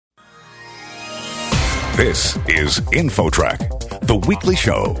This is InfoTrack, the weekly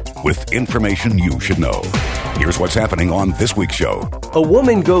show with information you should know. Here's what's happening on this week's show. A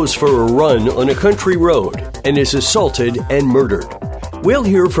woman goes for a run on a country road and is assaulted and murdered. We'll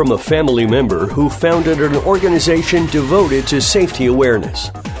hear from a family member who founded an organization devoted to safety awareness.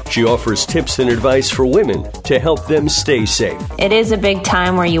 She offers tips and advice for women to help them stay safe. It is a big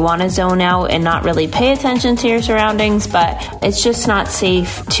time where you want to zone out and not really pay attention to your surroundings, but it's just not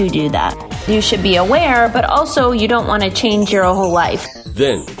safe to do that. You should be aware, but also you don't want to change your whole life.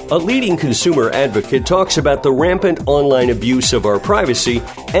 Then, a leading consumer advocate talks about the rampant online abuse of our privacy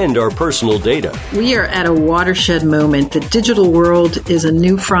and our personal data. We are at a watershed moment. The digital world is a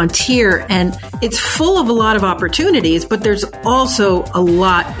new frontier, and it's full of a lot of opportunities, but there's also a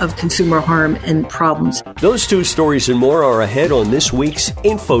lot of consumer harm and problems. Those two stories and more are ahead on this week's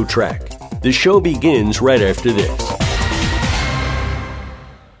InfoTrack. The show begins right after this.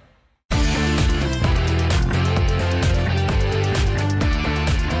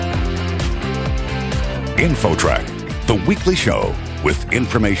 InfoTrack, the weekly show with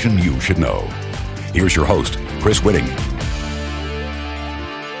information you should know. Here's your host, Chris Whitting.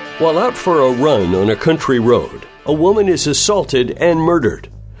 While out for a run on a country road, a woman is assaulted and murdered.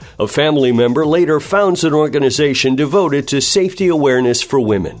 A family member later founds an organization devoted to safety awareness for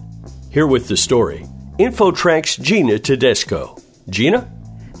women. Here with the story, InfoTrack's Gina Tedesco. Gina?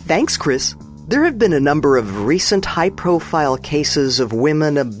 Thanks, Chris. There have been a number of recent high-profile cases of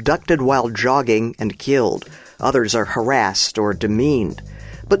women abducted while jogging and killed. Others are harassed or demeaned.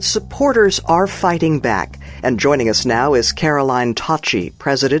 But supporters are fighting back. And joining us now is Caroline Tocci,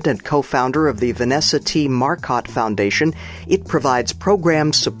 president and co-founder of the Vanessa T. Marcotte Foundation. It provides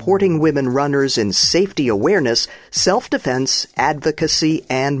programs supporting women runners in safety awareness, self-defense, advocacy,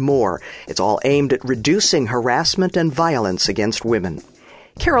 and more. It's all aimed at reducing harassment and violence against women.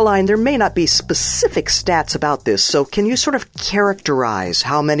 Caroline, there may not be specific stats about this, so can you sort of characterize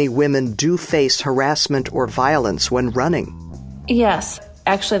how many women do face harassment or violence when running? Yes.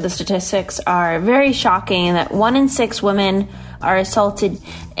 Actually, the statistics are very shocking that 1 in 6 women are assaulted,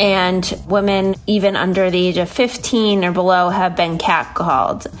 and women even under the age of 15 or below have been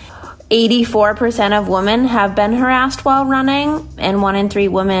catcalled. 84% of women have been harassed while running, and 1 in 3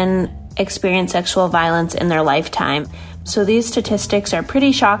 women experience sexual violence in their lifetime. So these statistics are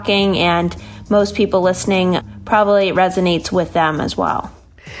pretty shocking, and most people listening probably resonates with them as well.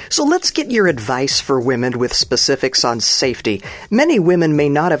 So let's get your advice for women with specifics on safety. Many women may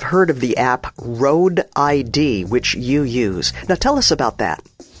not have heard of the app Road ID, which you use. Now tell us about that.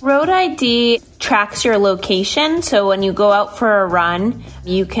 Road ID tracks your location, so when you go out for a run,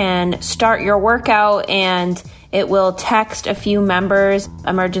 you can start your workout and it will text a few members,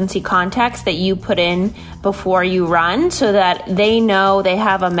 emergency contacts that you put in before you run so that they know they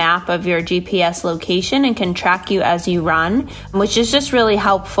have a map of your GPS location and can track you as you run, which is just really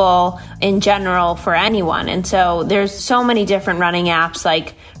helpful in general for anyone. And so there's so many different running apps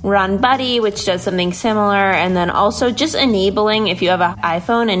like Run Buddy, which does something similar, and then also just enabling, if you have an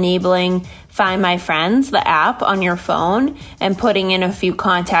iPhone, enabling Find My Friends, the app on your phone, and putting in a few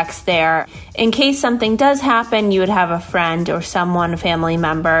contacts there. In case something does happen, you would have a friend or someone, a family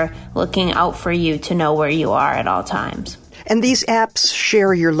member, looking out for you to know where you are at all times. And these apps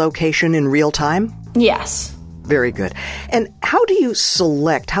share your location in real time? Yes. Very good. And how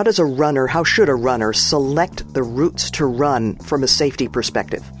should a runner select the routes to run from a safety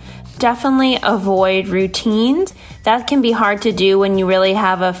perspective? Definitely avoid routines. That can be hard to do when you really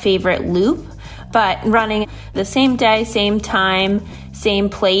have a favorite loop, but running the same day, same time, same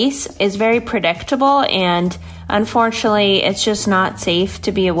place is very predictable, and unfortunately it's just not safe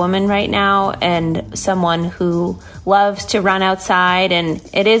to be a woman right now and someone who loves to run outside, and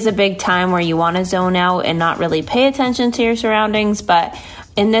it is a big time where you want to zone out and not really pay attention to your surroundings, but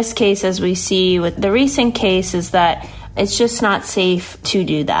in this case, as we see with the recent case, is that it's just not safe to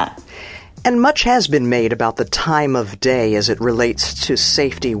do that. And much has been made about the time of day as it relates to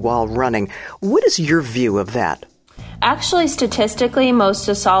safety while running. What is your view of that? Actually, statistically, most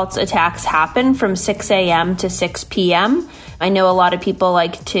attacks happen from 6 a.m. to 6 p.m. I know a lot of people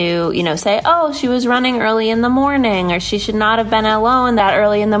like to, say, oh, she was running early in the morning, or she should not have been alone that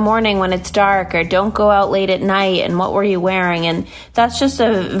early in the morning when it's dark, or don't go out late at night, and what were you wearing? And that's just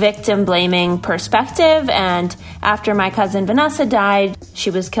a victim-blaming perspective. And after my cousin Vanessa died, she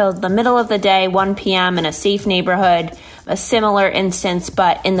was killed in the middle of the day, 1 p.m. in a safe neighborhood. A similar instance,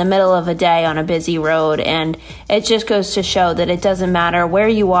 but in the middle of a day on a busy road. And it just goes to show that it doesn't matter where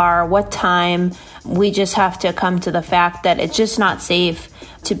you are, what time. We just have to come to the fact that it's just not safe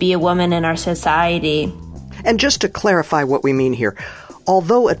to be a woman in our society. And just to clarify what we mean here,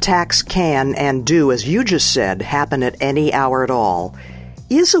 Although attacks can and do, as you just said, happen at any hour at all,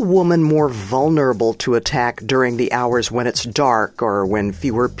 is a woman more vulnerable to attack during the hours when it's dark or when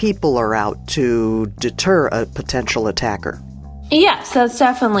fewer people are out to deter a potential attacker? Yes, that's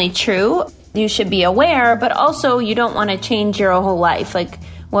definitely true. You should be aware, but also you don't want to change your whole life. Like,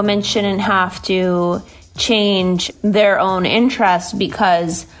 women shouldn't have to change their own interests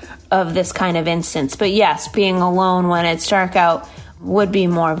because of this kind of instance. But yes, being alone when it's dark out would be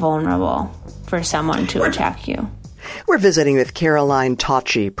more vulnerable for someone to attack you. We're visiting with Caroline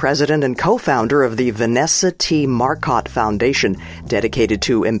Tocci, president and co-founder of the Vanessa T. Marcotte Foundation, dedicated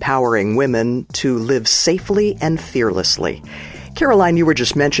to empowering women to live safely and fearlessly. Caroline, you were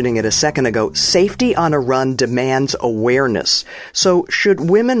just mentioning it a second ago. Safety on a run demands awareness. So should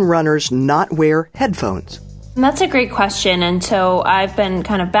women runners not wear headphones? That's a great question. And so I've been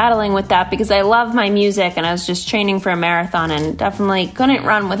kind of battling with that because I love my music and I was just training for a marathon and definitely couldn't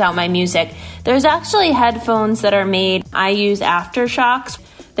run without my music. There's actually headphones that are made. I use Aftershocks.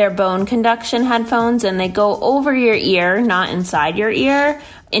 They're bone conduction headphones and they go over your ear, not inside your ear.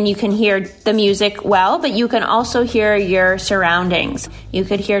 And you can hear the music well, but you can also hear your surroundings. You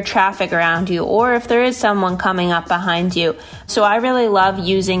could hear traffic around you, or if there is someone coming up behind you. So I really love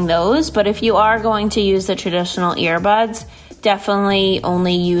using those, but if you are going to use the traditional earbuds, definitely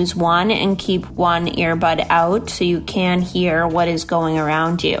only use one and keep one earbud out so you can hear what is going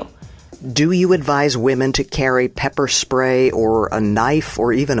around you. Do you advise women to carry pepper spray or a knife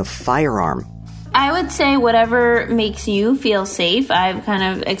or even a firearm? I would say whatever makes you feel safe. I've kind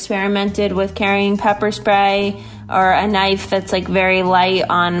of experimented with carrying pepper spray or a knife that's like very light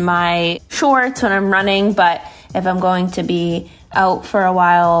on my shorts when I'm running, but if I'm going to be out for a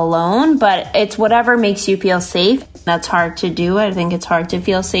while alone, but it's whatever makes you feel safe. That's hard to do. I think it's hard to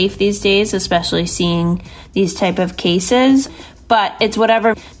feel safe these days, especially seeing these type of cases, but it's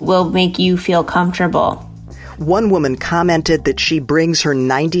whatever will make you feel comfortable. One woman commented that she brings her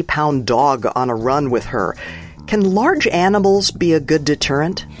 90-pound dog on a run with her. Can large animals be a good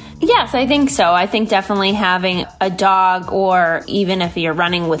deterrent? Yes, I think so. I think definitely having a dog, or even if you're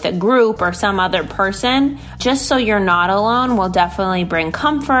running with a group or some other person, just so you're not alone, will definitely bring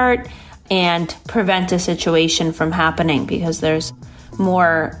comfort and prevent a situation from happening, because there's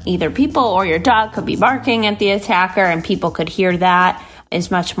more either people or your dog could be barking at the attacker and people could hear that is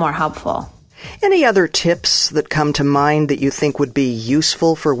much more helpful. Any other tips that come to mind that you think would be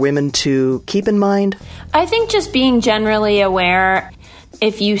useful for women to keep in mind? I think just being generally aware.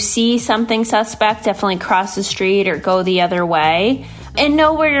 If you see something suspect, definitely cross the street or go the other way. And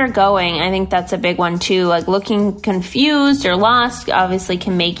know where you're going. I think that's a big one too. Like, looking confused or lost obviously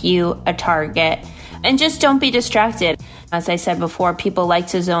can make you a target. And just don't be distracted. As I said before, people like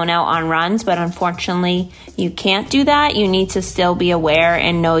to zone out on runs, but unfortunately, you can't do that. You need to still be aware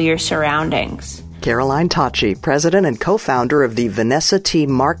and know your surroundings. Caroline Tocci, president and co-founder of the Vanessa T.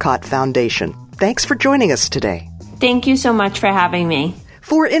 Marcotte Foundation. Thanks for joining us today. Thank you so much for having me.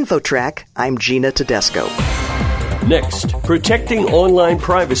 For InfoTrack, I'm Gina Tedesco. Next, protecting online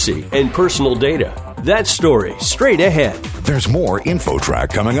privacy and personal data. That story straight ahead. There's more InfoTrack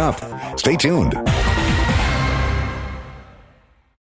coming up. Stay tuned.